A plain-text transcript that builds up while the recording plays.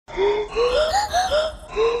Welcome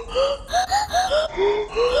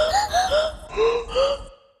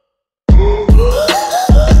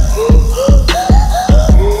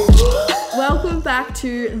back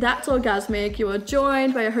to That's Orgasmic. You are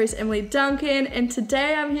joined by your host Emily Duncan, and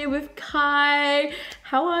today I'm here with Kai.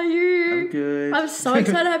 How are you? I'm good. I'm so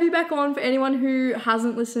excited to have you back on. For anyone who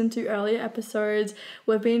hasn't listened to earlier episodes,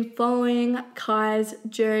 we've been following Kai's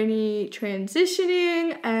journey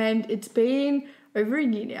transitioning, and it's been over a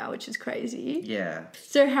year now, which is crazy. Yeah.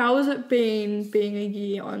 So how has it been being a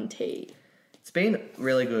year on T? It's been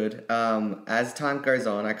really good. As time goes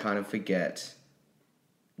on, I kind of forget,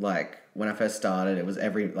 like, when I first started, it was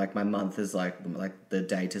my month is like the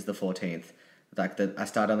date is the 14th. I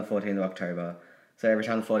started on the 14th of October. So every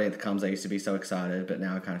time the 14th comes, I used to be so excited, but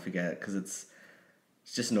now I kind of forget because it's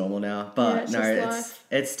just normal now. But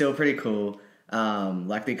it's still pretty cool.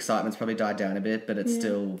 The excitement's probably died down a bit, but it's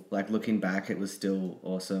still, like, looking back, it was still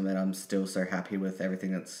awesome, and I'm still so happy with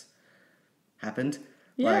everything that's happened.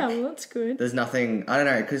 Yeah, well, that's good. There's nothing, I don't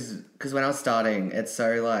know, because when I was starting, it's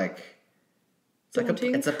so, like,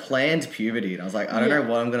 it's a planned puberty, and I was like, I don't know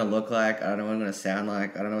what I'm going to look like, I don't know what I'm going to sound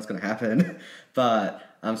like, I don't know what's going to happen, but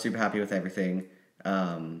I'm super happy with everything.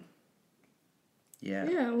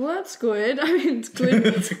 Yeah, well, that's good. I mean, it's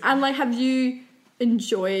good. And, like, have you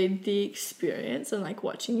enjoyed the experience and, like,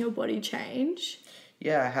 watching your body change?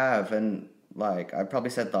 Yeah, I have, and, like, I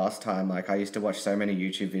probably said last time, like, I used to watch so many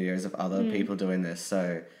YouTube videos of other people doing this,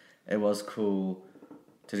 so it was cool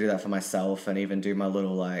to do that for myself and even do my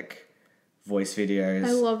little, like, voice videos.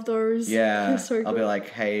 I love those. Yeah, they're so I'll good. be like,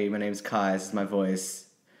 hey, my name's Kai, this is my voice,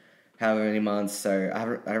 however many months, so I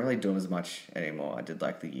don't really do them as much anymore. I did,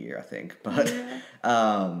 like, the year, I think, but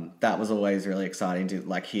that was always really exciting to,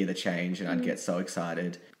 like, hear the change, and I'd get so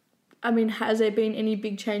excited. I mean, has there been any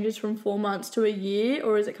big changes from 4 months to a year,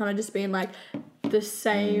 or has it kind of just been, like, the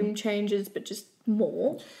same changes but just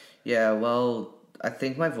more? Yeah, well, I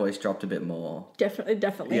think my voice dropped a bit more.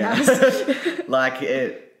 Definitely has. Like,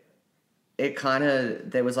 it kind of,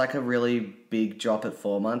 there was, like, a really big drop at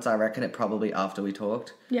 4 months. I reckon it probably after we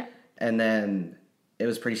talked. Yeah. And then it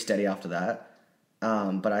was pretty steady after that.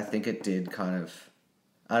 But I think it did kind of,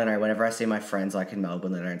 I don't know, whenever I see my friends, like, in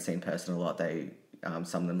Melbourne that I don't see in person a lot, they,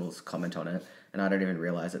 some of them will comment on it, and I don't even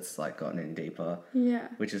realise it's, like, gotten in deeper. Yeah.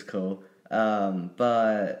 Which is cool.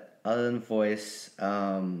 But other than voice,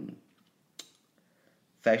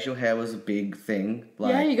 facial hair was a big thing.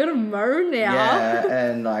 Like, yeah, you got a mo now. Yeah,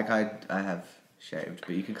 and, like, I have shaved,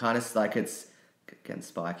 but you can kind of, like, it's getting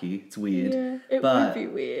spiky. It's weird. Yeah, it would be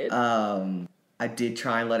weird. I did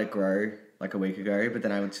try and let it grow, like, a week ago, but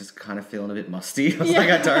then I was just kind of feeling a bit musty. I was like,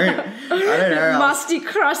 I don't know. Musty,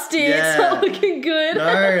 crusty, it's not looking good.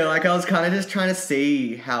 No, like, I was kind of just trying to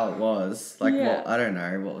see how it was. Like, I don't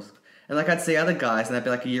know what was. And, like, I'd see other guys, and they'd be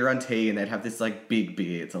like, you're on T, and they'd have this, like, big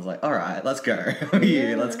beards. I was like, all right, let's go.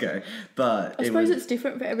 Let's go. But I suppose it's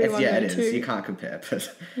different for everyone. Yeah, it too. is. You can't compare.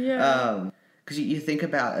 But, because you think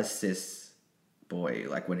about a cis boy,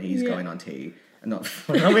 like, when he's going on T, not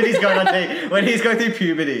when he's going on T, when he's going through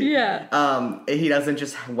puberty. Yeah. He doesn't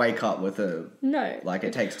just wake up with No. Like,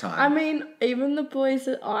 it takes time. I mean, even the boys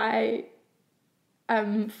that I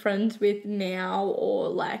am friends with now, or,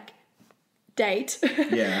 like, date.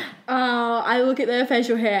 Yeah. I look at their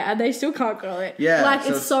facial hair and they still can't grow it. Yeah. Like,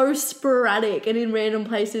 it's so sporadic, and in random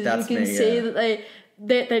places you can see that they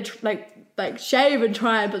like shave and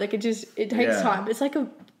try, but like it takes time. It's like a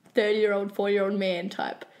 30-year-old, 40-year-old man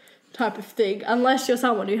type of thing, unless you're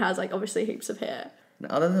someone who has, like, obviously heaps of hair.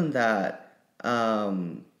 Other than that,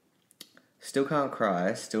 still can't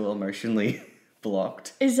cry, still emotionally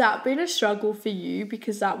blocked. Is that been a struggle for you,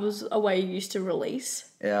 because that was a way you used to release?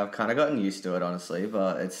 Yeah, I've kind of gotten used to it, honestly,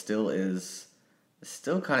 but it still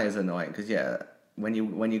kind of is annoying, because, when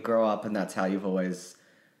you grow up and that's how you've always,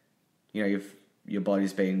 your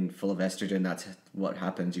body's been full of estrogen, that's what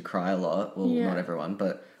happens, you cry a lot. Well, not everyone,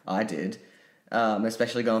 but I did.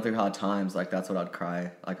 Especially going through hard times, like, that's what I'd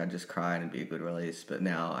cry. Like, I'd just cry and it'd be a good release, but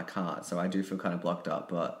now I can't, so I do feel kind of blocked up,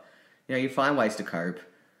 but, you find ways to cope.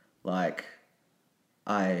 Like,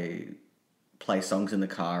 I play songs in the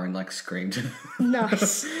car and, like, scream to them.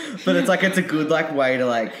 Nice. But it's like, it's a good, like, way to,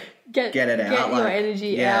 like, get it out. Get your like,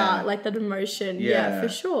 energy out, like, that emotion. Yeah, for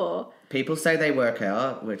sure. People say they work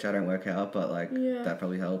out, which I don't work out, but, like, that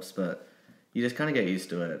probably helps, but you just kind of get used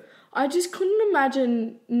to it. I just couldn't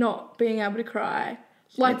imagine not being able to cry.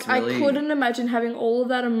 Like, really... I couldn't imagine having all of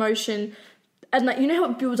that emotion, and, like, you know how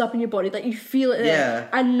it builds up in your body, like, you feel it there,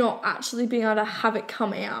 and not actually being able to have it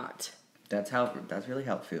come out. That's really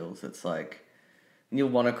how it feels. It's like, you'll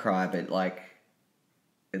want to cry, but, like,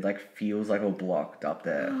 it, like, feels like all blocked up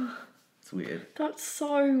there. It's It's weird. That's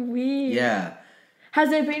so weird. Yeah. Has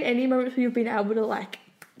there been any moments where you've been able to like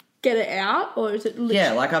get it out, or is it literally...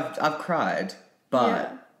 Yeah, like I've cried, but...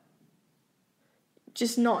 Yeah.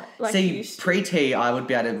 Just not like... See, pre-T, I would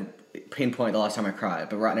be able to pinpoint the last time I cried,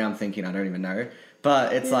 but right now I'm thinking I don't even know.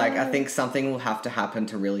 But it's like, I think something will have to happen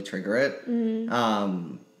to really trigger it.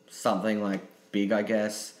 Something like big, I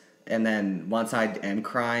guess. And then once I am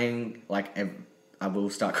crying, like I will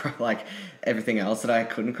start crying, like everything else that I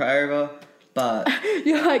couldn't cry over. But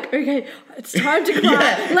you're like, okay, it's time to cry.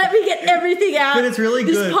 Yeah. Let me get everything out. But it's really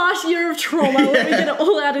good. This past year of trauma, let me get it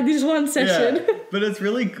all out in this one session. Yeah. But it's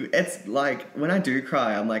really good. It's like, when I do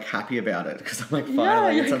cry, I'm like happy about it because I'm like,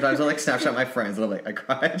 finally. And sometimes I'll like Snapchat my friends and I'm like, I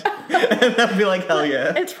cried. And they'll be like, hell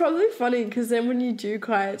yeah. It's probably funny because then when you do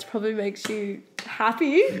cry, it probably makes you happy.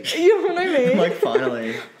 You know what I mean? Like,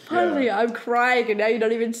 finally. Finally, I'm crying, and now you're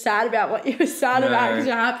not even sad about what you were sad about because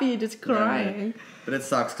you're happy, you're just crying. No. But it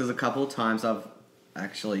sucks because a couple of times I've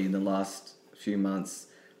actually, in the last few months,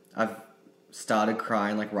 I've started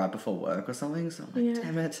crying like right before work or something. So I'm like,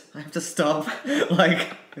 damn it, I have to stop. Like,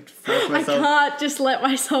 I can't just let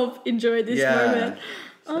myself enjoy this moment.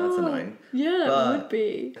 So that's annoying. Yeah, that would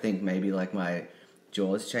be. I think maybe like my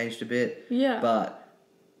jaw's changed a bit. Yeah. But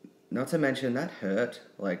not to mention that hurt.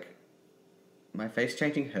 Like, my face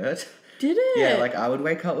changing hurt. Did it? Yeah, like I would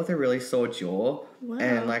wake up with a really sore jaw. Wow.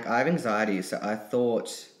 And like I have anxiety, so I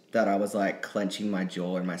thought that I was like clenching my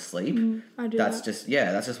jaw in my sleep. I do that's that.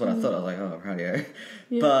 just what I thought. I was like, oh, radio.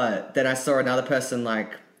 Yeah. But then I saw another person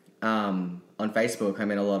like on Facebook.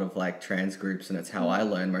 I'm in a lot of like trans groups, and it's how I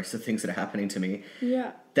learn most of the things that are happening to me.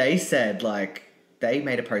 Yeah. They said like they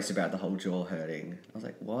made a post about the whole jaw hurting. I was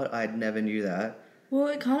like, what? I never knew that. Well,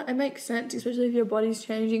 it makes sense, especially if your body's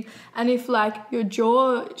changing, and if like your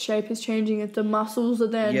jaw shape is changing, if the muscles are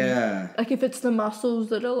then like if it's the muscles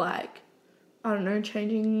that are like, I don't know,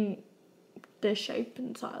 changing their shape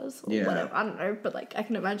and size or whatever. I don't know, but like I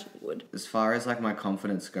can imagine it would. As far as like my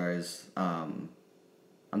confidence goes, I'm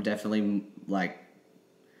definitely like,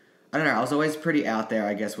 I don't know, I was always pretty out there,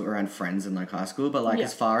 I guess, around friends in like high school, but like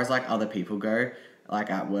as far as like other people go, like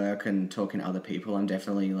at work and talking to other people, I'm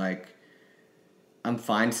definitely like, I'm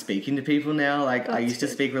fine speaking to people now. Like, I used to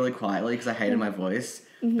speak really quietly because I hated my voice.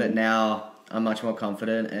 But now I'm much more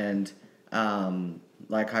confident. And,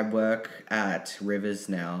 like, I work at Rivers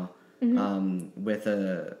now with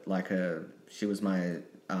she was my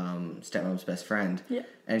stepmom's best friend. Yeah.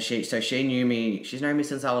 And she knew me. She's known me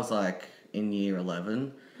since I was, like, in year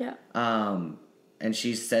 11. Yeah. And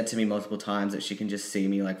she's said to me multiple times that she can just see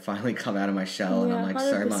me, like, finally come out of my shell. And I'm, like, 100%.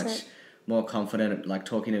 So much more confident, like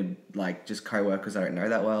talking to like just co-workers I don't know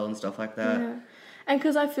that well and stuff like that. Yeah. And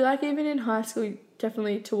because I feel like even in high school,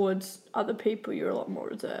 definitely towards other people, you're a lot more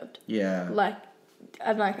reserved. Yeah. Like,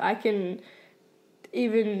 and like I can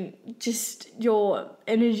even just your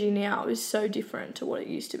energy now is so different to what it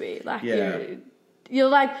used to be. Like you're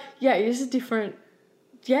like you're just a different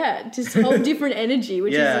just a whole different energy,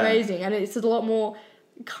 which is amazing, and it's a lot more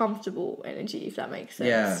comfortable energy, if that makes sense.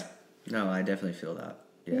 Yeah. No, I definitely feel that.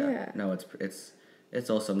 Yeah. No, it's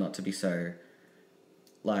awesome not to be so,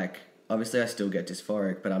 like, obviously I still get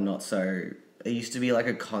dysphoric, but I'm not so, it used to be like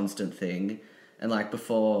a constant thing. And like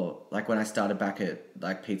before, like when I started back at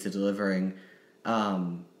like pizza delivering,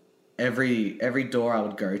 every door I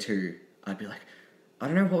would go to, I'd be like, I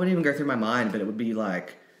don't know what would even go through my mind, but it would be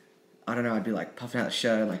like, I don't know, I'd be like puffing out the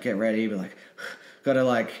shirt and like get ready, but like, gotta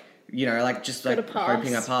like, you know, like just like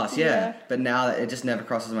hoping I pass. Yeah. But now it just never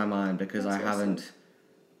crosses my mind because I haven't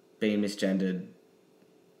been misgendered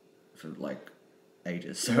for like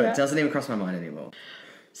ages, so it doesn't even cross my mind anymore.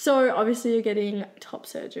 So obviously you're getting top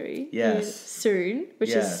surgery soon,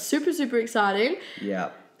 which is super, super exciting.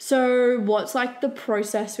 Yeah. So what's like the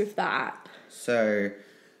process with that? So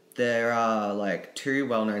there are like 2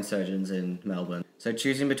 well-known surgeons in Melbourne. So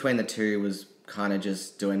choosing between the 2 was kind of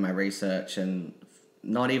just doing my research, and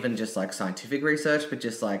not even just like scientific research, but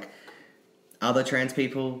just like other trans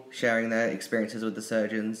people sharing their experiences with the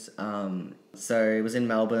surgeons. So it was in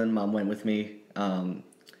Melbourne. Mum went with me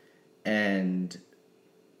and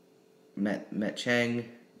met Cheng,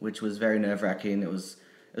 which was very nerve-wracking. It was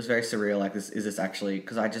very surreal. Like, is this actually...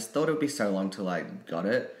 Because I just thought it would be so long till I got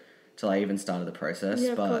it, till I even started the process.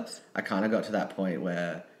 Yeah, but I kind of got to that point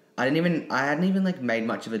where I hadn't even like made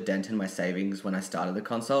much of a dent in my savings when I started the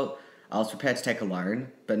consult. I was prepared to take a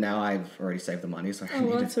loan, but now I've already saved the money, so I don't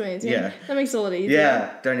need that's amazing. Yeah. That makes it a lot easier.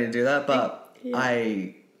 Yeah, don't need to do that, but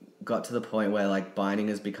I got to the point where, like, binding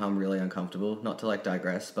has become really uncomfortable. Not to, like,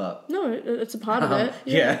 digress, but... No, it's a part of it.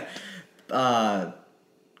 Yeah.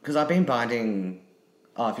 Because I've been binding...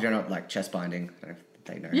 Oh, if you don't know, like, chest binding, I don't know if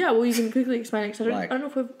they know. Yeah, well, you can quickly explain it, because I don't know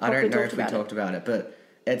if we've talked about it, but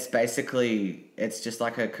it's basically, it's just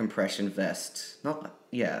like a compression vest. Kind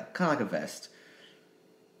of like a vest.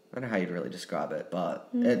 I don't know how you'd really describe it, but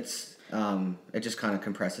it's, it just kind of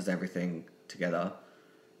compresses everything together.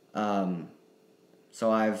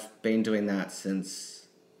 So I've been doing that since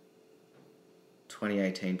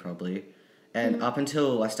 2018 probably. And up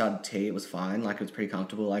until I started T, it was fine. Like, it was pretty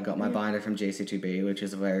comfortable. I got my binder from GC2B, which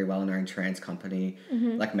is a very well-known trans company,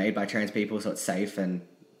 like, made by trans people, so it's safe and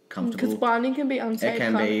comfortable. Because binding can be unsafe. It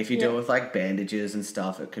can be. If you do it with, like, bandages and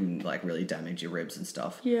stuff, it can, like, really damage your ribs and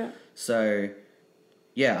stuff. Yeah. So,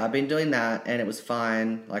 yeah, I've been doing that, and it was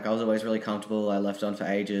fine. Like, I was always really comfortable. I left on for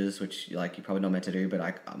ages, which, like, you're probably not meant to do,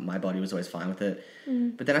 but my body was always fine with it.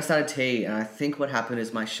 But then I started T, and I think what happened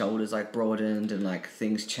is my shoulders, like, broadened, and, like,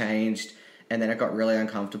 things changed. And then it got really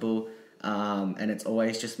uncomfortable, and it's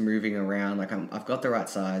always just moving around. Like, I've got the right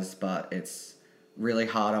size, but it's really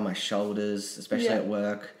hard on my shoulders, especially at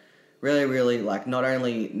work. Really, really, like, not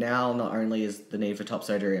only is the need for top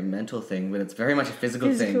surgery a mental thing, but it's very much a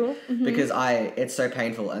physical thing. Because it's so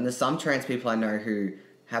painful. And there's some trans people I know who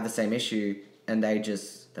have the same issue, and they're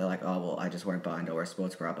like, oh, well, I just won't bind or wear a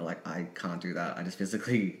sports bra, but, like, I can't do that. I just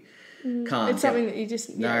physically... can't. It's something that you just...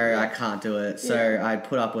 I can't do it. So I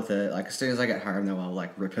put up with it. Like, as soon as I get home, then I'll,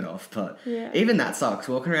 like, rip it off. But even that sucks.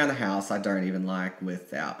 Walking around the house, I don't even like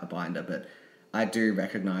without a binder. But I do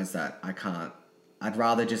recognise that I can't... I'd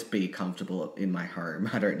rather just be comfortable in my home.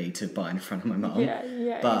 I don't need to bind in front of my mum. But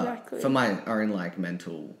exactly. For my own, like,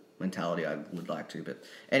 mentality, I would like to. But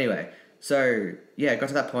anyway, so, yeah, got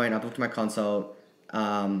to that point. I booked my consult.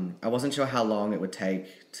 I wasn't sure how long it would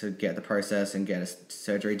take to get the process and get a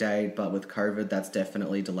surgery date, but with COVID, that's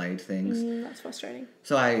definitely delayed things. That's frustrating.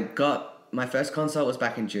 So my first consult was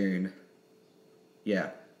back in June.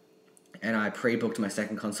 Yeah. And I pre-booked my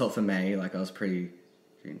second consult for May. Like, I was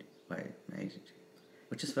May,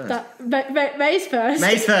 which is first? May's first.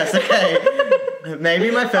 May's first, okay.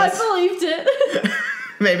 Maybe my first... I believed it.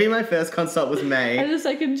 Maybe my first consult was May. And the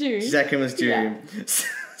second June. Second was June. Yeah.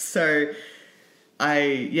 So...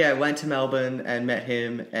 I went to Melbourne and met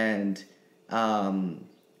him, and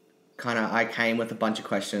I came with a bunch of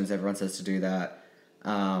questions. Everyone says to do that.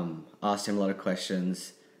 Asked him a lot of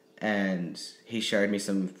questions, and he showed me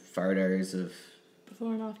some photos of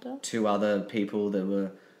before and after. Two other people that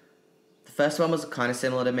were... The first one was kind of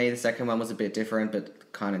similar to me. The second one was a bit different,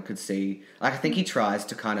 but kind of could see... Like, I think he tries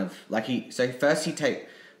to kind of... Like, First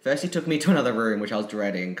he took me to another room, which I was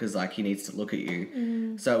dreading, because, like, he needs to look at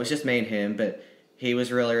you. So it was just me and him, but... He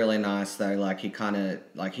was really, really nice, though. Like, he kind of...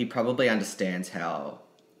 Like, he probably understands how,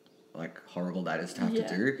 like, horrible that is to have to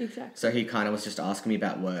do. Exactly. So he kind of was just asking me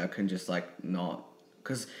about work and just, like, not...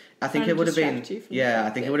 Because I think it would have been... Yeah,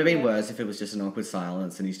 I think it would have been worse if it was just an awkward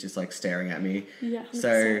silence and he's just, like, staring at me. Yeah.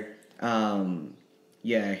 So,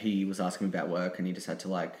 he was asking me about work and he just had to,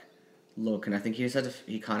 like, look. And I think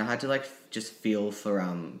he kind of had to, like, just feel for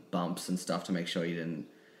bumps and stuff to make sure he didn't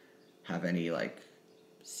have any, like...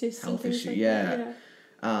 health issue, like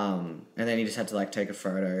and then he just had to, like, take a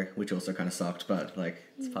photo, which also kind of sucked, but, like,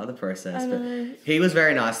 it's part of the process. But he was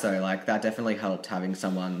very nice, though. Like, that definitely helped having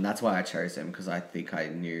someone. That's why I chose him, because I think I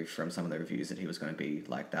knew from some of the reviews that he was going to be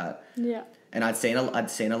like that. Yeah. And I'd seen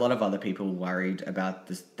a lot of other people worried about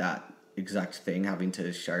that exact thing, having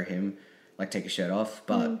to show him, like, take his shirt off,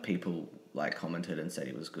 but people, like, commented and said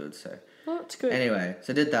he was good. So that's good. Anyway,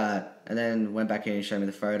 so did that, and then went back in and showed me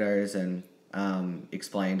the photos and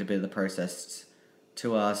explained a bit of the process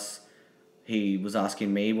to us. He was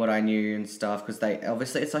asking me what I knew and stuff, because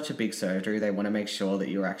obviously it's such a big surgery. They want to make sure that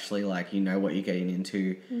you're actually, like, you know what you're getting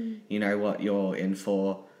into, you know what you're in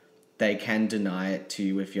for. They can deny it to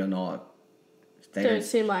you if you're not. They don't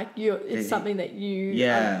seem like it's something that you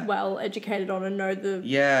are well educated on and know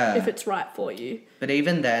if it's right for you. But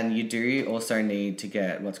even then, you do also need to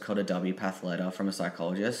get what's called a WPATH letter from a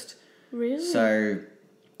psychologist. Really? So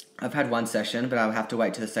I've had one session, but I'll have to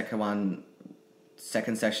wait to the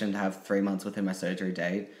second session to have 3 months within my surgery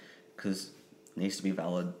date, because it needs to be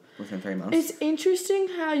valid within 3 months. It's interesting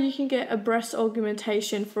how you can get a breast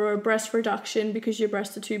augmentation for a breast reduction because your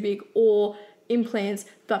breasts are too big, or implants,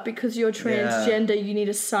 but because you're transgender, you need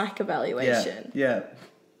a psych evaluation. Yeah.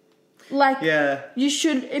 Like, you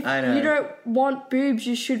should, if you don't want boobs,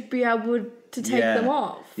 you should be able to take them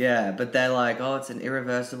off. Yeah, but they're like, oh, it's an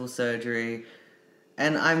irreversible surgery.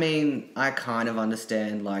 And I mean, I kind of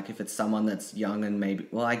understand, like, if it's someone that's young and maybe...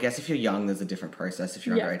 Well, I guess if you're young, there's a different process. If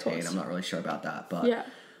you're under 18, I'm not really sure about that. But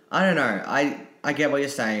I don't know. I get what you're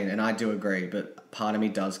saying, and I do agree, but part of me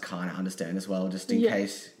does kind of understand as well, just in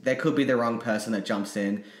case there could be the wrong person that jumps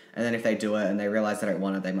in And then if they do it and they realize they don't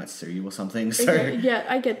want it, they might sue you or something. So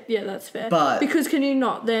yeah, that's fair. But because can you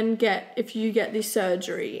not then if you get this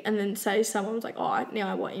surgery and then say someone's like, oh, now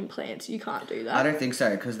I want implants, you can't do that? I don't think so,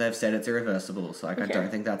 because they've said it's irreversible. So like, I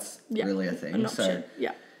don't think that's really a thing. So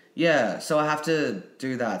yeah, so I have to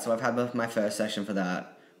do that. So I've had my first session for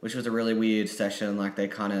that, which was a really weird session. Like they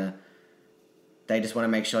just want to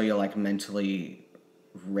make sure you're like mentally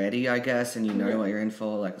ready, I guess, and you know what you're in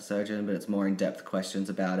for, like a surgeon, but it's more in-depth questions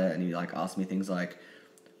about it, and you like ask me things like,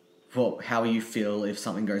 well, how will you feel if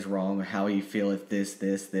something goes wrong, or how will you feel if this,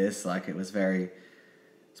 like it's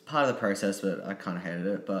part of the process, but I kind of hated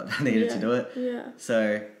it, but I needed to do it. Yeah.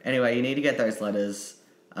 So anyway, you need to get those letters,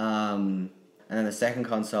 and then the second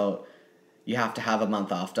consult, you have to have a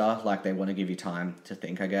month after, like they want to give you time to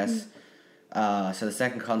think, I guess. So the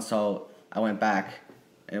second consult, I went back,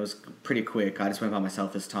 and it was pretty quick. I just went by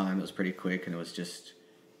myself this time. It was pretty quick, and it was just,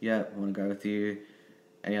 I want to go with you.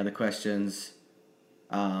 Any other questions?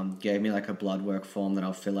 Gave me like a blood work form that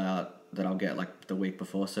I'll fill out, that I'll get like the week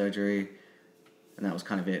before surgery. And that was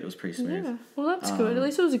kind of it. It was pretty smooth. Yeah, well, that's good. At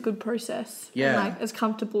least it was a good process. Yeah. And like as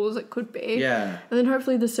comfortable as it could be. Yeah. And then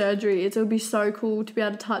hopefully the surgery, it'll be so cool to be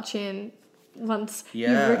able to touch in once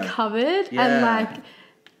you've recovered and like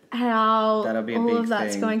how all of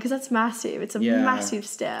that's going, because that's massive. It's a massive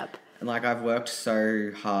step. And like I've worked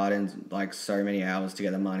so hard and like so many hours to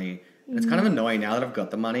get the money. It's kind of annoying now that I've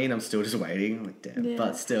got the money and I'm still just waiting. I'm like, damn,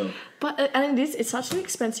 but still. And it's such an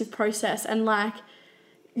expensive process, and like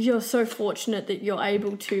you're so fortunate that you're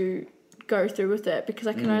able to go through with it, because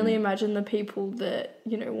I can only imagine the people that,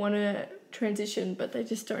 you know, want to transition but they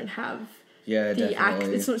just don't have the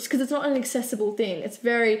access. It's because it's not an accessible thing. It's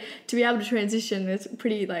to be able to transition, it's a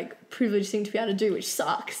pretty like privileged thing to be able to do, which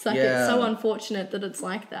sucks. Like it's so unfortunate that it's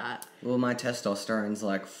like that. Well, my testosterone's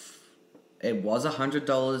like it was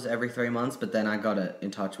 $100 every 3 months, but then I got it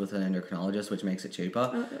in touch with an endocrinologist, which makes it cheaper.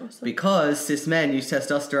 Oh, awesome. Because cis men use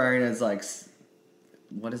testosterone as like,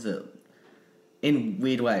 what is it? In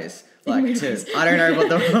weird ways. Like I don't know what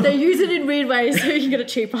the... They use it in weird ways so you can get it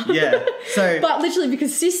cheaper. Yeah. So... But literally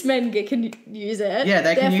because cis men can use it. Yeah,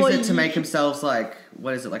 they can use it to make themselves like,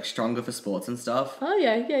 what is it, like stronger for sports and stuff. Oh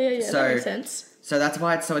yeah. So, that makes sense. So that's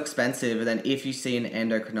why it's so expensive. And then if you see an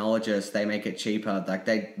endocrinologist, they make it cheaper. Like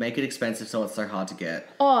they make it expensive so it's so hard to get.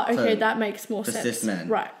 Oh, okay, that makes more sense. For cis men.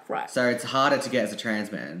 Right. So it's harder to get as a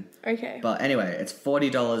trans man. Okay. But anyway, it's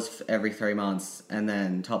 $40 every 3 months. And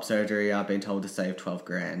then top surgery, I've been told to save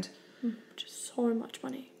 $12,000. Just so much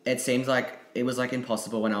money. It seems like it was like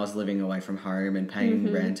impossible when I was living away from home and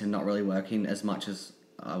paying rent and not really working as much as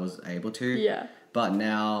I was able to. Yeah. But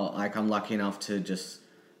now, like, I'm lucky enough to just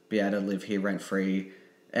be able to live here rent-free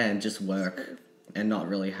and just work and not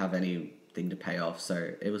really have anything to pay off.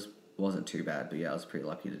 So it wasn't too bad, but I was pretty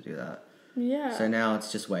lucky to do that. Yeah. So now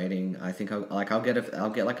it's just waiting. I think I'll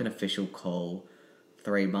get like an official call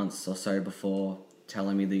 3 months or so before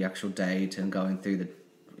telling me the actual date and going through the,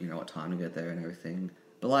 you know, what time to get there and everything.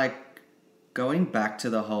 But like going back to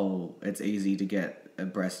the whole, it's easy to get a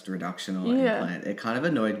breast reduction or implant. It kind of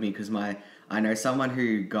annoyed me because I know someone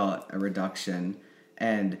who got a reduction.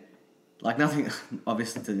 And like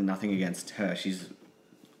obviously nothing against her. She's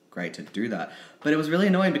great to do that. But it was really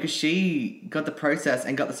annoying because she got the process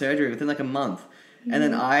and got the surgery within like a month. And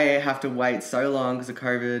then I have to wait so long because of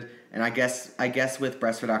COVID. And I guess with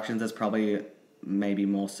breast reductions, there's probably maybe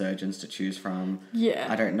more surgeons to choose from. Yeah.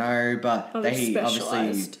 I don't know, but they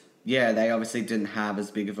specialized. obviously didn't have as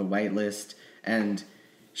big of a wait list. And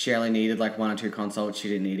she only needed like 1 or 2 consults. She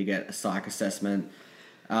didn't need to get a psych assessment.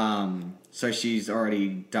 So she's already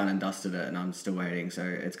done and dusted it and I'm still waiting. So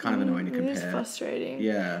it's kind of annoying to compare. It is frustrating.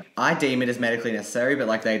 Yeah. I deem it as medically necessary, but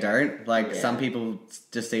like they don't. Like some people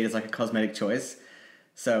just see it as like a cosmetic choice.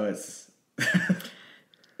 So it's...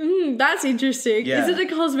 that's interesting. Yeah. Is it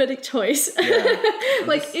a cosmetic choice? Yeah.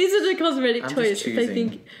 Like, is it a cosmetic choice if they choosing.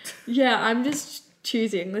 think... Yeah, I'm just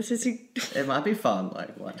choosing. This is... It might be fun,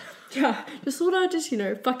 like what? Yeah, just thought I'd just,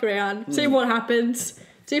 fuck around, see what happens,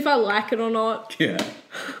 see if I like it or not. Yeah.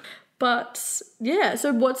 But, yeah,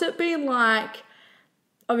 so what's it been like,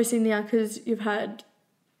 obviously now, because you've had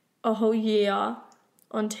a whole year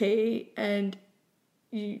on T and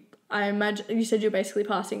I imagine, you said you're basically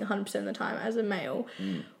passing 100% of the time as a male.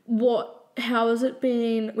 How has it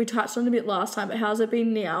been, we touched on it a bit last time, but how's it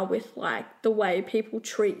been now with, like, the way people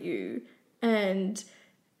treat you and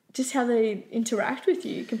just how they interact with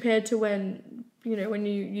you compared to when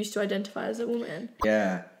you used to identify as a woman?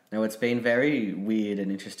 Yeah. No, it's been very weird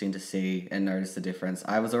and interesting to see and notice the difference.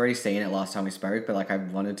 I was already seeing it last time we spoke, but like I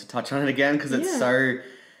wanted to touch on it again because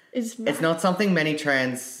it's not something many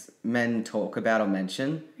trans men talk about or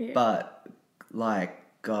mention, but like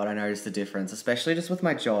God, I noticed the difference, especially just with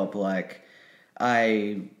my job. Like,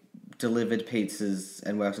 I delivered pizzas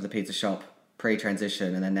and worked at the pizza shop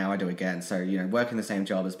pre-transition, and then now I do again. So, working the same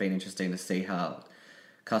job has been interesting to see how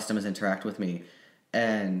customers interact with me.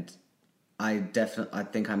 And I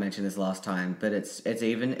think I mentioned this last time, but it's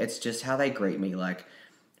just how they greet me. Like,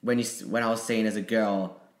 when I was seen as a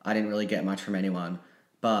girl, I didn't really get much from anyone.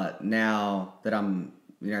 But now that I'm,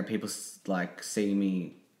 people like see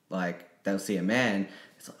me, like they'll see a man,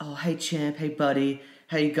 it's like, oh, hey champ, hey buddy,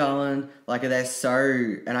 how you going? Like, they're so,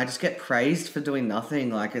 and I just get praised for doing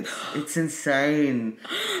nothing. Like, it's insane.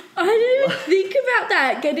 I didn't even think about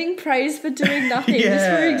that, getting praised for doing nothing, just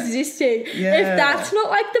for existing. Yeah. If that's not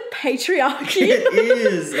like the patriarchy. It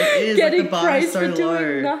is. Getting like, the praised for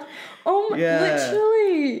doing nothing. Oh my,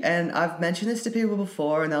 literally. And I've mentioned this to people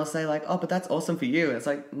before, and they'll say like, oh, but that's awesome for you. And it's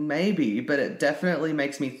like, maybe, but it definitely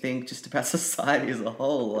makes me think just about society as a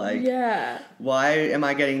whole. Like, why am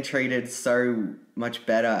I getting treated so much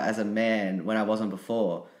better as a man when I wasn't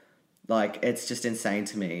before? Like, it's just insane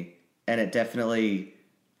to me. And it definitely,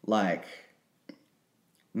 like,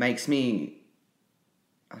 makes me,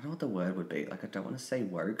 I don't know what the word would be. Like, I don't want to say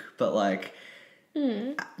woke, but like,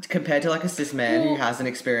 compared to like a cis man who hasn't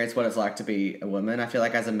experienced what it's like to be a woman, I feel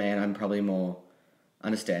like as a man I'm probably more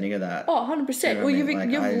understanding of that. Oh, 100%. Well,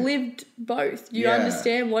 you've lived both. You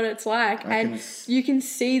understand what it's like, you can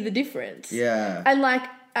see the difference. Yeah. And like,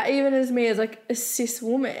 even as me as like a cis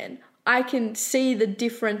woman, I can see the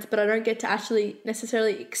difference, but I don't get to actually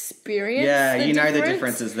necessarily experience the difference. The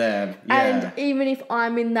difference is there. Yeah. And even if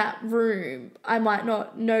I'm in that room, I might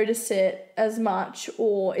not notice it as much,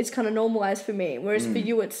 or it's kind of normalized for me. Whereas for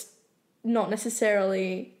you, it's not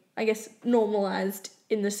necessarily, I guess, normalized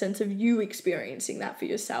in the sense of you experiencing that for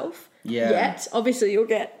yourself. Yeah. Yet, obviously, you'll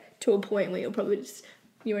get to a point where you'll probably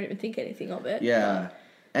you won't even think anything of it. Yeah.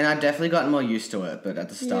 And I've definitely gotten more used to it, but at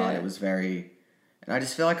the start it was very... And I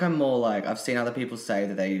just feel like I'm more like... I've seen other people say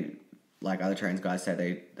that they... Like, other trans guys say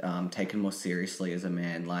they taken more seriously as a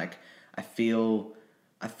man. Like, I feel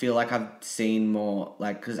like I've seen more...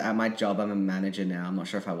 Like, because at my job, I'm a manager now. I'm not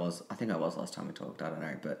sure if I was. I think I was last time we talked. I don't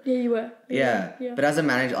know, but... Yeah, you were. Yeah. But as a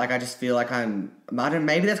manager, like, I just feel like I'm...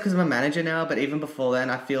 maybe that's because I'm a manager now, but even before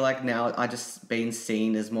then, I feel like now I just been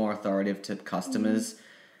seen as more authoritative to customers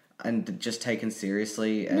and just taken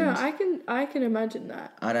seriously. And no, I can imagine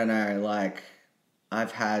that. I don't know, like...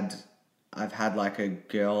 I've had like a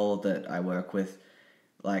girl that I work with,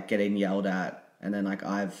 like, getting yelled at, and then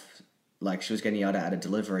she was getting yelled at a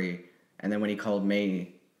delivery, and then when he called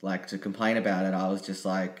me, like, to complain about it, I was just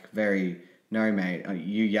like, no mate,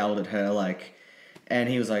 you yelled at her, like, and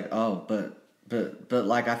he was like, oh, but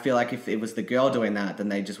like, I feel like if it was the girl doing that, then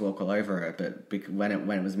they just walk all over it, but when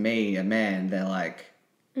it was me, a man, they're like,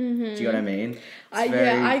 do you know what I mean?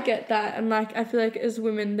 I get that, and like, I feel like as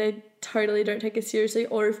women, they totally don't take it seriously,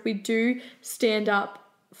 or if we do stand up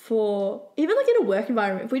for, even like in a work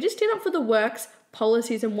environment, if we just stand up for the work's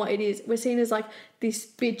policies and what it is, we're seen as like this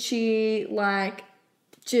bitchy, like,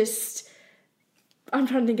 just, I'm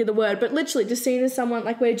trying to think of the word, but literally just seen as someone,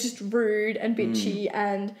 like, we're just rude and bitchy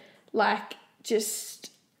and like just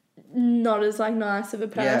not as like nice of a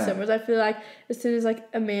person. Whereas I feel like as soon as like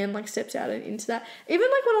a man like steps out and into that, even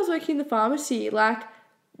like when I was working in the pharmacy, like,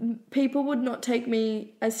 people would not take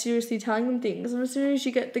me as seriously telling them things. And as soon as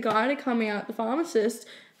you get the guy to come out, the pharmacist,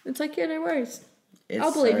 it's like, yeah, no worries.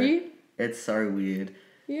 I'll believe you. It's so weird.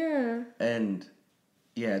 Yeah. And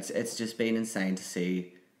yeah, it's just been insane to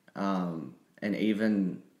see. And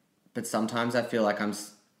even, but sometimes I feel like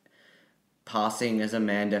passing as a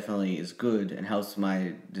man definitely is good and helps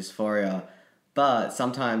my dysphoria. But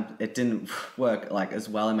sometimes it didn't work like as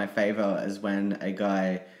well in my favor as when a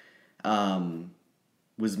guy,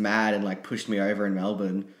 was mad and like pushed me over in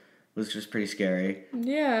Melbourne. It was just pretty scary.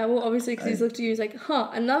 Yeah, well, obviously because he's looked at you, he's like,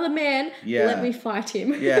 another man, let me fight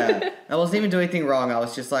him. Yeah, I wasn't even doing anything wrong. I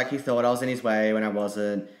was just like, he thought I was in his way when I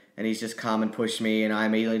wasn't, and he's just come and pushed me, and I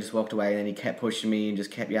immediately just walked away, and then he kept pushing me and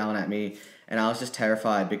just kept yelling at me, and I was just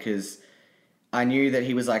terrified because I knew that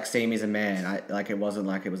he was like seeing me as a man. It wasn't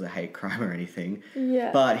like it was a hate crime or anything.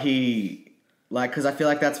 Yeah. But he... Like, because I feel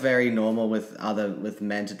like that's very normal with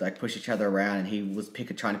men to like push each other around, and he was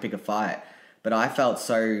trying to pick a fight. But I felt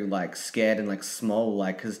so like scared and like small,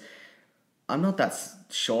 like, because I'm not that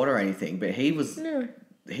short or anything, but he was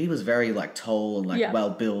very like tall and like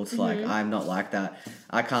well built. Like, I'm not like that.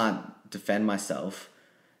 I can't defend myself,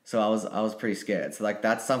 so I was pretty scared. So like,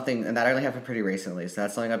 that's something, and that only happened pretty recently. So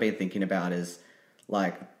that's something I've been thinking about, is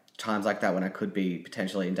like times like that when I could be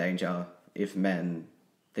potentially in danger if men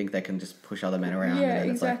think they can just push other men around, and then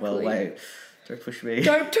it's like, well, wait, Don't push me.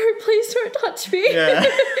 Please don't touch me. Yeah.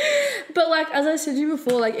 But like, as I said to you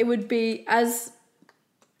before, like it would be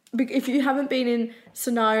if you haven't been in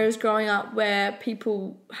scenarios growing up where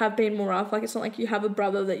people have been more rough, like it's not like you have a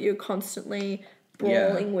brother that you're constantly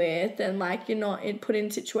brawling with, and like you're not put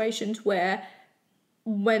in situations where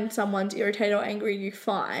when someone's irritated or angry you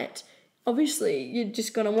fight, obviously you're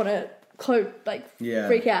just going to want to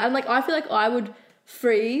freak out. And like I feel like I would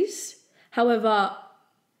freeze. However,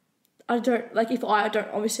 I don't, like, if I don't,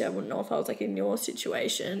 obviously I wouldn't know if I was, like, in your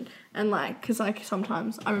situation, and, like, because, like,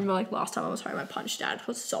 sometimes, I remember, like, last time I was home, I punched Dad. I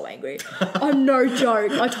was so angry. I'm no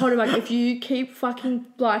joke. I told him, like, if you keep fucking,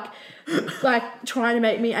 like, trying to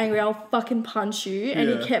make me angry, I'll fucking punch you, and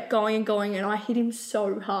he kept going and going, and I hit him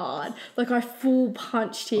so hard. Like, I full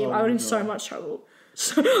punched him. I got in so much trouble.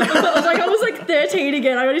 So, I was, like, 13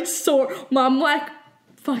 again. I got in Mum, like,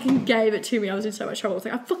 fucking gave it to me. I was in so much trouble. I was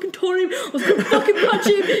like, I fucking told him I was gonna fucking punch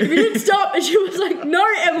him if he didn't stop. And she was like, no,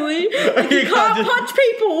 Emily, like, you can't punch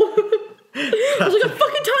people. I was like, I fucking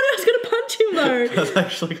told him I was gonna punch him though. That's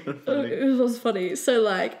actually kind of funny. It was funny. So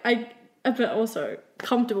like, but also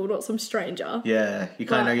comfortable, not some stranger. Yeah, you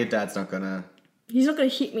kind of know your dad's not gonna. He's not gonna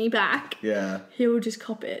hit me back. Yeah. He'll just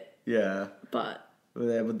cop it. Yeah. But.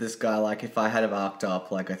 With this guy, like, if I had have arced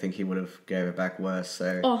up, like, I think he would have gave it back worse,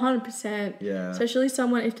 so... Oh, 100%. Yeah. Especially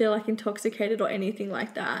someone if they're, like, intoxicated or anything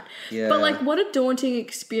like that. Yeah. But, like, what a daunting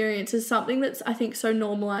experience is something that's, I think, so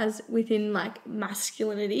normalised within, like,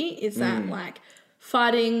 masculinity is that, like,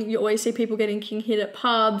 fighting, you always see people getting king hit at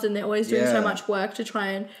pubs and they're always doing so much work to try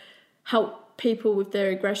and help people with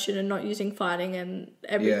their aggression and not using fighting and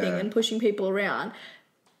everything and pushing people around.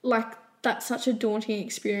 Like, that's such a daunting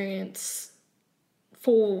experience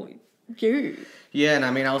for you. Yeah, and I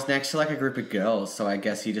mean, I was next to, like, a group of girls, so I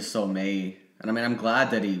guess he just saw me. And I mean, I'm glad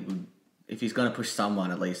that he would, if he's going to push someone,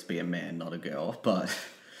 at least be a man, not a girl. But,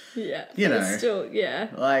 yeah, you know. Still, yeah.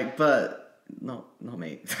 Like, but not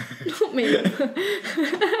me. Not me.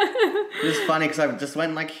 It was funny because I just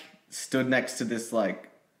went, like, stood next to this, like,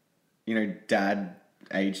 you know,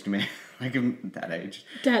 dad-aged man. Like, dad-aged.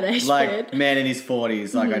 Dad-aged like, man in his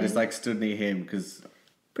 40s. Like, I just, like, stood near him because...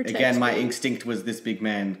 Again, my instinct was this big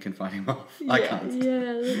man can fight him off. Yeah, I can't.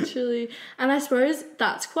 Yeah, literally. And I suppose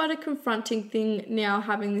that's quite a confronting thing now,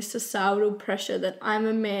 having this societal pressure that I'm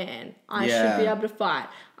a man. I should be able to fight.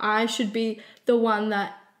 I should be the one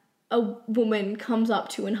that a woman comes up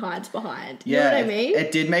to and hides behind. You know what I mean?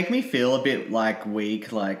 It did make me feel a bit, like,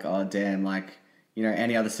 weak. Like, oh, damn, like... You know,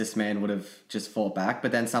 any other cis man would have just fought back.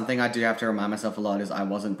 But then something I do have to remind myself a lot is I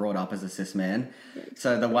wasn't brought up as a cis man.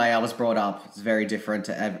 So the way I was brought up is very different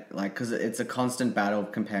to, like, because it's a constant battle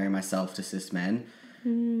comparing myself to cis men.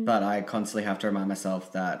 But I constantly have to remind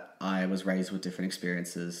myself that I was raised with different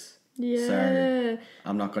experiences. Yeah. So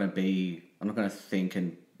I'm not going to think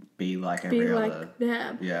and be like every other.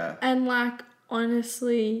 Yeah. Yeah. And, like,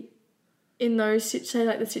 honestly, in those, say,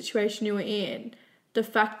 like, the situation you were in, the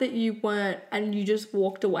fact that you weren't and you just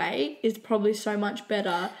walked away is probably so much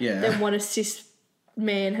better than what a cis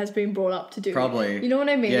man has been brought up to do. Probably. You know what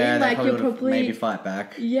I mean? Yeah, like, you're probably maybe fight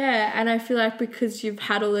back. Yeah, and I feel like because you've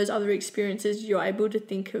had all those other experiences, you're able to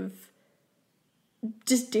think of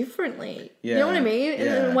just differently. Yeah. You know what I mean?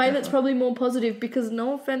 In a way that's probably more positive, because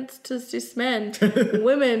no offense to cis men,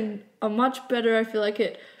 women are much better, I feel like,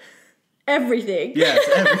 at everything. Yes,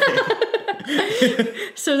 everything.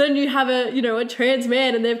 So then you have a trans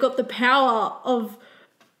man and they've got the power of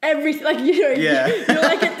everything, like, you're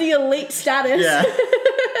like at the elite status. Yeah.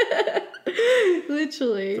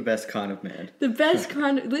 Literally. The best kind of man. The best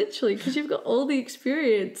kind of, literally, because you've got all the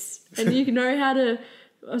experience and you know how to,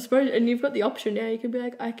 I suppose, and you've got the option now. You can be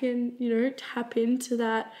like, I can, tap into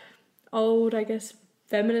that old, I guess,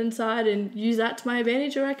 feminine side and use that to my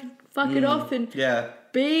advantage, or I can fuck it off and tap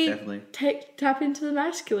into the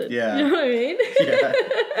masculine. Yeah. You know what I mean? Yeah.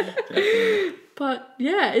 Definitely. But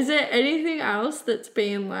yeah, is there anything else that's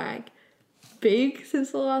been, like, big since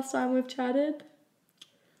the last time we've chatted?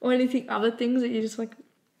 Or anything, other things that you just, like,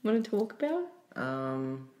 want to talk about?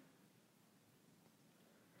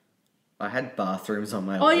 I had bathrooms on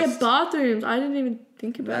my list. Oh yeah, bathrooms. I didn't even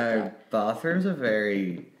think about that. Bathrooms are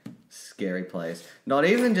very scary place. Not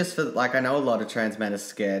even just for, like, I know a lot of trans men are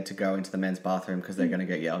scared to go into the men's bathroom because they're going to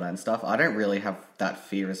get yelled at and stuff. I don't really have that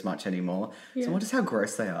fear as much anymore. Yeah. So what is how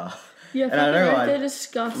gross they are. Yeah, and I don't know, they're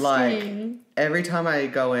disgusting. Like, every time I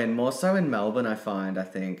go in, more so in Melbourne, I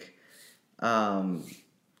think,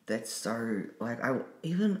 that's so, like, I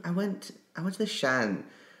went to the Shan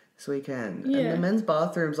this weekend, and the men's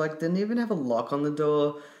bathrooms, like, didn't even have a lock on the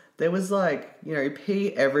door. There was, like,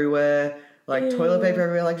 pee everywhere. Like, Ew. toilet paper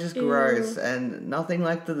everywhere, like, just Ew. gross. And nothing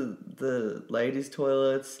like the ladies'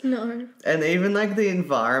 toilets. No. And even, like, the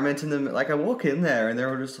environment in them. Like, I walk in there and they're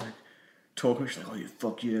all just, like, talking. She's like, oh, yeah,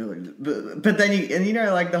 fuck you. Like, but then you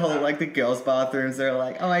know, like, the whole, like, the girls' bathrooms, they're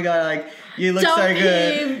like, oh, my God, like, you look so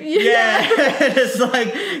good. Yeah. It's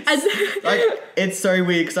like, it's so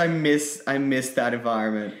weird because I miss that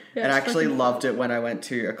environment. Yeah, and I actually loved it when I went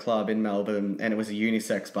to a club in Melbourne and it was a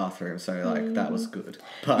unisex bathroom, so like that was good.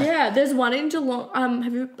 But yeah, there's one in Geelong.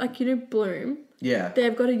 Have you Bloom? Yeah,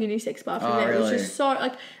 they've got a unisex bathroom there, really? which is so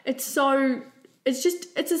like it's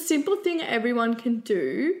a simple thing everyone can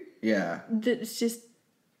do. Yeah, That's just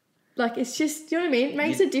like it's just, you know what I mean? It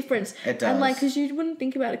makes a difference. It does. And like, because you wouldn't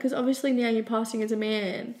think about it, because obviously now you're passing as a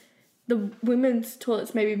man. The women's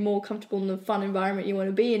toilets may be more comfortable in the fun environment you want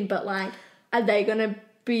to be in, but like, are they gonna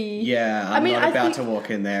be? Yeah, I'm not about to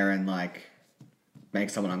walk in there and like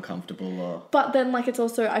make someone uncomfortable or. But then like, it's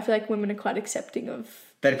also, I feel like women are quite accepting of.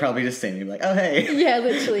 They'd probably just see me like, oh hey. Yeah,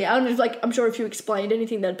 literally. I'm sure if you explained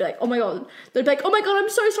anything, they'd be like, oh my god. They'd be like, oh my god, I'm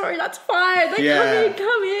so sorry. That's fine. Like, yeah.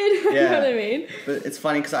 come in. Yeah. You know what I mean? But it's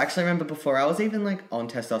funny because I actually remember before I was even like on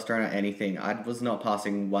testosterone or anything, I was not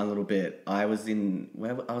passing one little bit. I was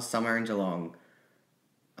somewhere in Geelong.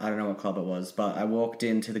 I don't know what club it was, but I walked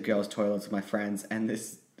into the girls' toilets with my friends, and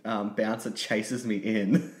this bouncer chases me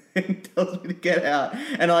in and tells me to get out.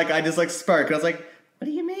 And like I just like spoke, and I was like, "What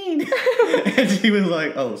do you mean?" And she was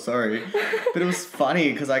like, "Oh, sorry." But it was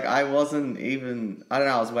funny because like I wasn't even, I don't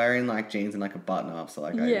know, I was wearing like jeans and like a button up, so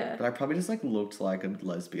like but I probably just like looked like a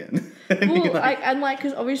lesbian. Well,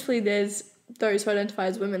 because obviously there's those who identify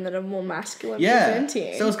as women that are more masculine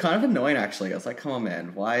presenting. So it was kind of annoying actually. I was like, "Come on,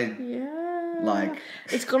 man, why?" Yeah. Like,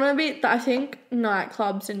 it's gonna be, I think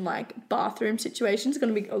nightclubs and like bathroom situations are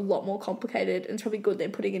gonna be a lot more complicated, and it's probably good they're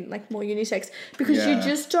putting in like more unisex, because you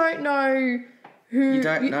just don't know who you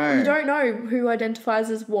don't know who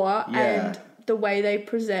identifies as what and the way they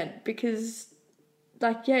present, because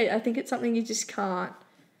like I think it's something you just can't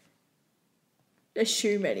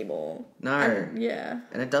assume anymore. No.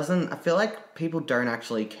 And it doesn't, I feel like people don't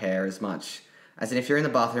actually care as much. As in, if you're in the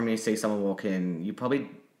bathroom and you see someone walk in, you probably,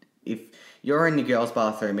 if you're in your girl's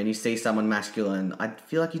bathroom and you see someone masculine, I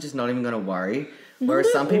feel like you're just not even going to worry.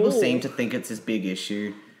 Whereas some people seem to think it's this big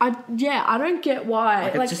issue. I don't get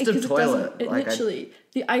why. Like it's just a toilet.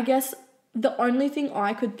 I guess the only thing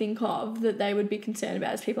I could think of that they would be concerned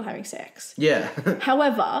about is people having sex. Yeah.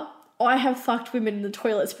 However, I have fucked women in the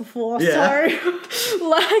toilets before, so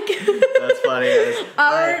like that's funny.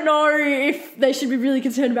 I don't know if they should be really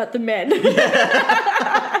concerned about the men.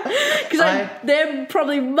 Because they're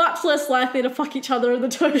probably much less likely to fuck each other in the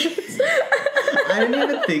toilets. I didn't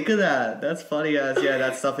even think of that. That's funny as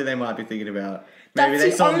that's something they might be thinking about. Maybe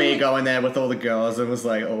they saw me go in there with all the girls and was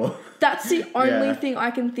like, oh. That's the only thing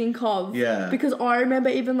I can think of. Yeah. Because I remember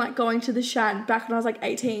even like going to the Shan back when I was like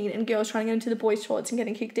 18 and girls trying to get into the boys' toilets and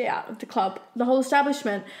getting kicked out of the club, the whole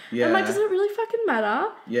establishment. Yeah. I'm like, does it really fucking matter?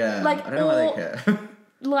 Yeah. Like, I don't know why they care.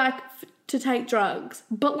 Like, to take drugs.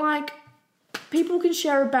 But like, people can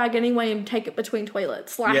share a bag anyway and take it between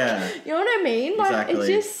toilets. Like, you know what I mean? Like,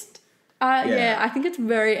 exactly. It's just... I think it's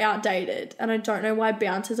very outdated, and I don't know why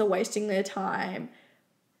bouncers are wasting their time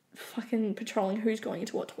fucking patrolling who's going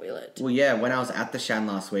into what toilet. Well, yeah, when I was at the Shan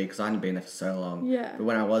last week, because I hadn't been there for so long, but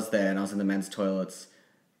when I was there and I was in the men's toilets,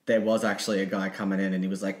 there was actually a guy coming in and he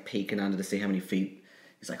was like peeking under to see how many feet.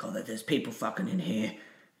 He's like, oh, there's people fucking in here.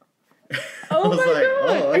 Oh, I was God.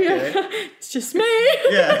 Oh, okay. It's just me.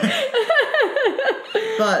 Yeah.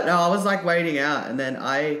 But no, I was like waiting out, and then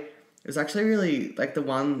it was actually really, like, the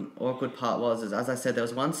one awkward part was, as I said, there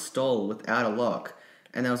was one stall without a lock,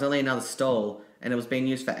 and there was only another stall, and it was being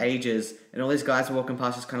used for ages, and all these guys were walking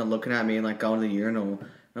past just kind of looking at me and, like, going to the urinal, and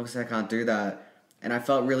obviously I can't do that, and I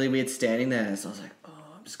felt really weird standing there, so I was like, oh,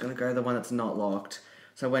 I'm just going to go to the one that's not locked.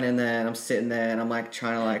 So I went in there, and I'm sitting there, and I'm, like,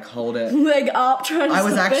 trying to, like, hold it. Leg up, trying to I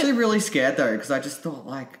was actually really scared, though, because I just thought,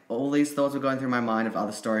 like, all these thoughts were going through my mind of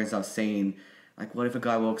other stories I've seen. Like, what if a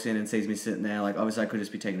guy walks in and sees me sitting there? Like, obviously I could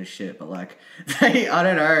just be taking a shit, but, like, I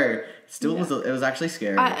don't know. It was actually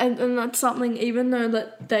scary. And that's something, even though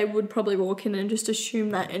that they would probably walk in and just assume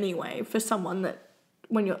that anyway, for someone that,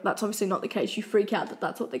 that's obviously not the case, you freak out that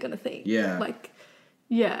that's what they're going to think. Yeah. Like,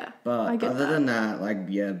 yeah. But I get other than that, like,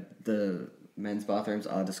 the men's bathrooms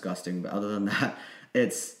are disgusting, but other than that,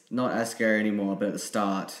 it's not as scary anymore, but at the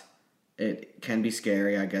start... It can be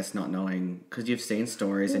scary, I guess, not knowing, because you've seen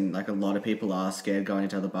stories and, like, a lot of people are scared going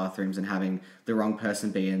into other bathrooms and having the wrong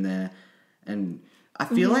person be in there. And I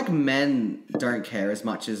feel like men don't care as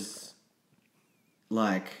much as,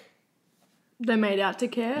 like... They're made out to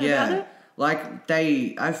care about it? like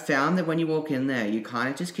I've found that when you walk in there, you kind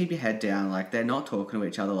of just keep your head down. Like they're not talking to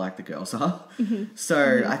each other like the girls are.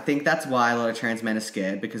 So I think that's why a lot of trans men are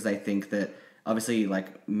scared, because they think that obviously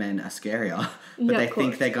like men are scarier, but they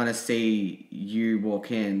think they're going to see you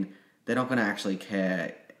walk in, they're not going to actually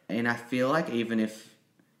care. And I feel like even if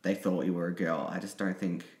they thought you were a girl, I just don't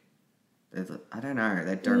think, I don't know,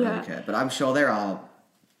 they don't really care. But I'm sure there are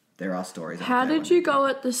stories. How did you go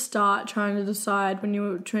at the start trying to decide when you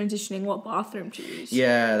were transitioning what bathroom to use?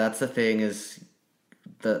 Yeah, that's the thing, is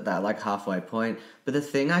that like halfway point. But the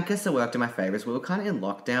thing I guess that worked in my favour is we were kind of in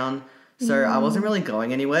lockdown, so I wasn't really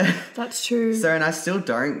going anywhere. That's true. So, and I still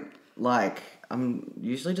don't, like, I'm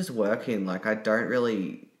usually just working. Like, I don't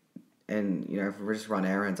really, and, you know, if we just run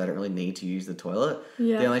errands, I don't really need to use the toilet.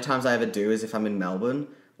 Yeah. The only times I ever do is if I'm in Melbourne,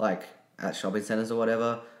 like, at shopping centres or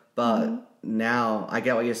whatever. But now I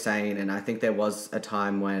get what you're saying, and I think there was a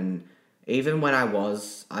time when, even when I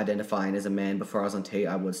was identifying as a man before I was on T,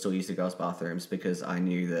 I would still use the girls' bathrooms, because I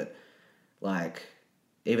knew that, like,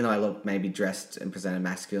 even though I looked maybe dressed and presented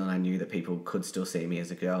masculine, I knew that people could still see me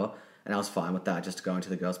as a girl, and I was fine with that, just to go into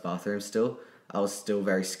the girls' bathroom still. I was still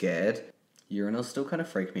very scared. Urinals still kind of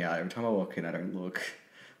freak me out. Every time I walk in, I don't look.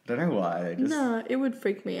 I don't know why. No, it would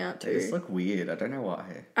freak me out too. They just look weird. I don't know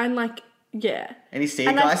why. And like, yeah. And you see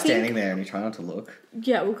a guy standing there and you try not to look.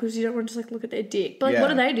 Yeah, well, because you don't want to just like look at their dick. But like, what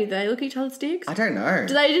do? Do they look at each other's dicks? I don't know.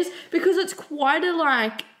 Do they just, because it's quite a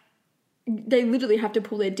like, they literally have to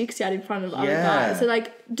pull their dicks out in front of other guys. So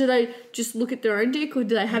like, do they just look at their own dick, or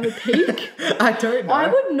do they have a peek? I don't know. I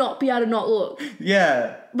would not be able to not look.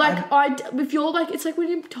 Yeah. Like if you're like, it's like when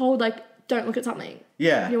you're told like, don't look at something.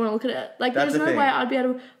 Yeah. You want to look at it. Like, there's no way I'd be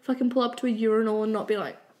able to fucking pull up to a urinal and not be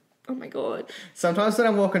like, oh my God. Sometimes when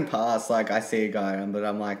I'm walking past, like, I see a guy, but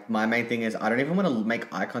I'm like, my main thing is I don't even want to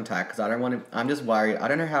make eye contact, because I don't want to, I'm just worried. I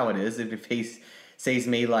don't know how it is if he sees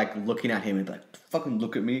me, like, looking at him and like, fucking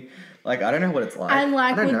look at me. Like, I don't know what it's like. And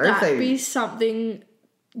like, would that be something,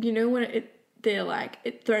 you know, when they're like,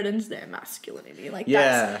 it threatens their masculinity. Like,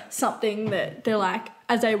 that's something that they're like,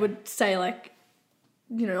 as they would say, like,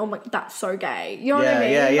 you know, oh my, that's so gay. You know what I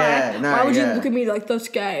mean? Yeah, like, why would you look at me like that's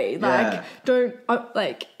gay? Like, don't,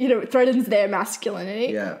 like, you know, it threatens their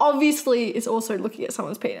masculinity. Yeah. Obviously, it's also looking at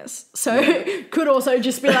someone's penis. So, could also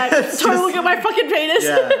just be like, don't look at my fucking penis.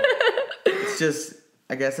 Yeah. It's just,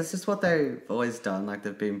 I guess it's just what they've always done. Like,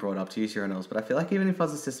 they've been brought up to use urinals. But I feel like even if I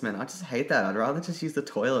was a cis man, I just hate that. I'd rather just use the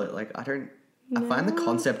toilet. Like, I find the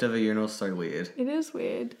concept of a urinal so weird. It is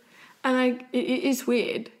weird. And it is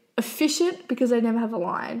weird. Efficient, because they never have a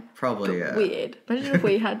line. Probably, yeah. Weird. Imagine if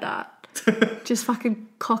we had that. Just fucking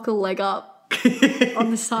cock a leg up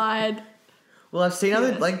on the side. Well, I've seen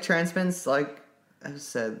other, like, trans men, like, have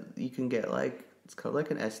said you can get, like, it's called,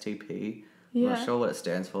 like, an STP. I'm not sure what it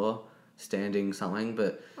stands for. Standing something.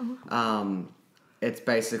 But it's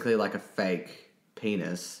basically, like, a fake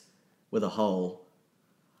penis with a hole.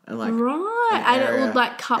 And, like... Right. And it would,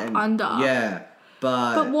 like, cup under. Yeah.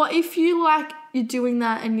 But what if you, like... You're doing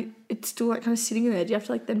that and it's still like kind of sitting in there. Do you have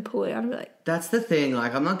to like then pull it out and be like... That's the thing.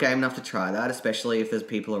 Like, I'm not game enough to try that, especially if there's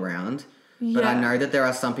people around. Yeah. But I know that there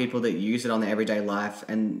are some people that use it on their everyday life,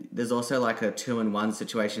 and there's also like a 2-in-1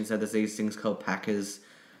 situation. So there's these things called packers.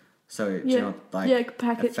 So you know, like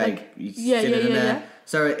packet, a fake. Like, you sit it in there.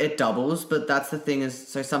 So it doubles. But that's the thing is,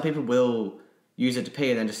 so some people will use it to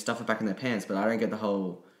pee and then just stuff it back in their pants. But I don't get the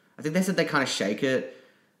whole. I think they said they kind of shake it.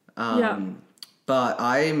 But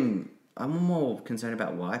I'm more concerned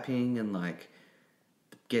about wiping and, like,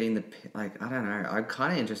 getting the, like, I don't know. I'm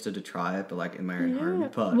kind of interested to try it, but, like, in my own home.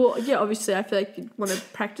 But well, yeah, obviously, I feel like you want to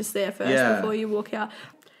practice there first before you walk out.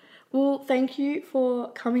 Well, thank you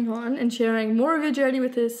for coming on and sharing more of your journey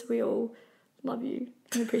with us. We all love you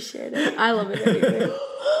and appreciate it. I love it anyway.